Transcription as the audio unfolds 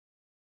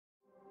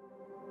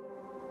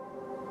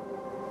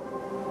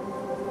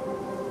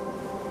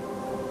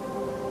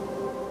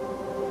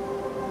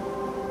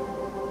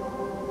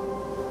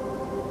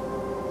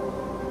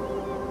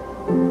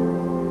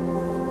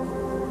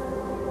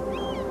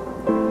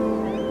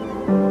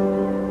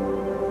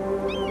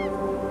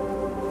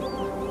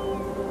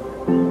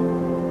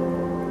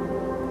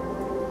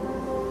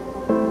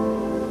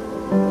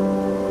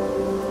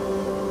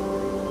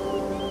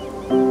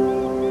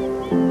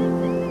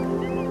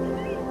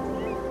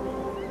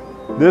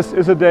This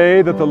is a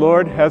day that the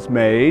Lord has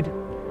made.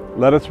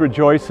 Let us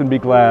rejoice and be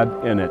glad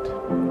in it.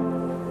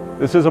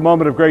 This is a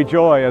moment of great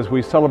joy as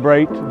we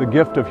celebrate the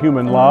gift of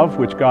human love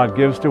which God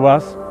gives to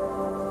us.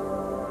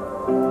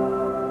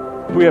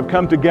 We have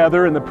come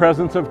together in the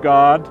presence of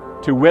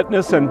God to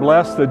witness and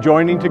bless the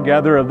joining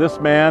together of this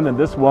man and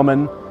this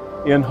woman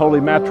in holy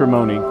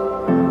matrimony.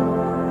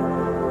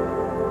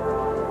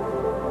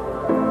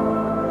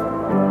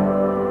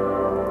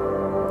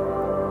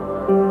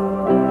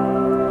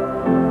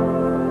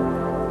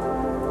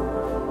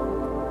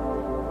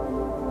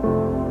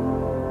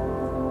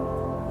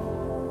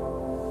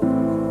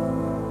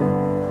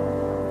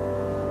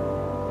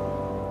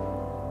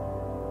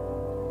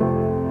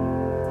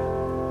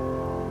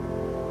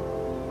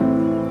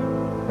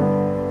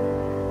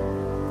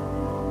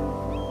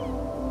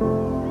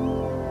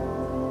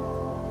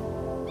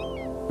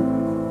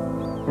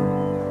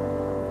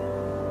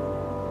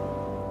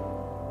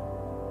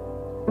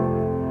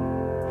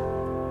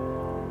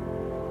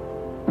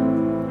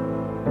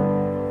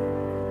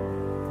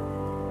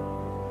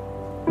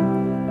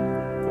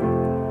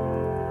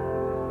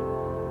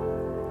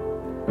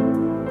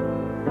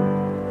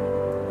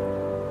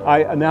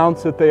 I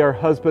announce that they are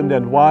husband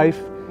and wife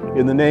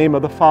in the name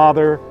of the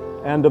Father,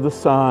 and of the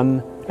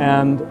Son,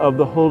 and of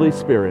the Holy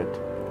Spirit.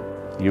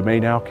 You may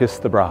now kiss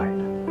the bride.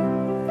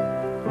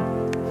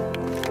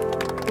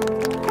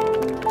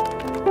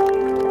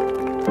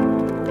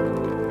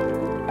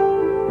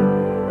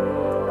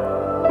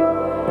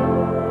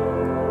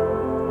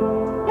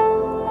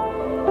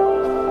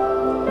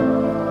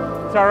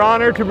 It's our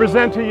honor to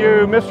present to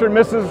you Mr. and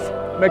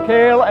Mrs.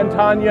 Mikhail and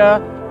Tania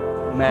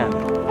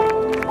Mikhail.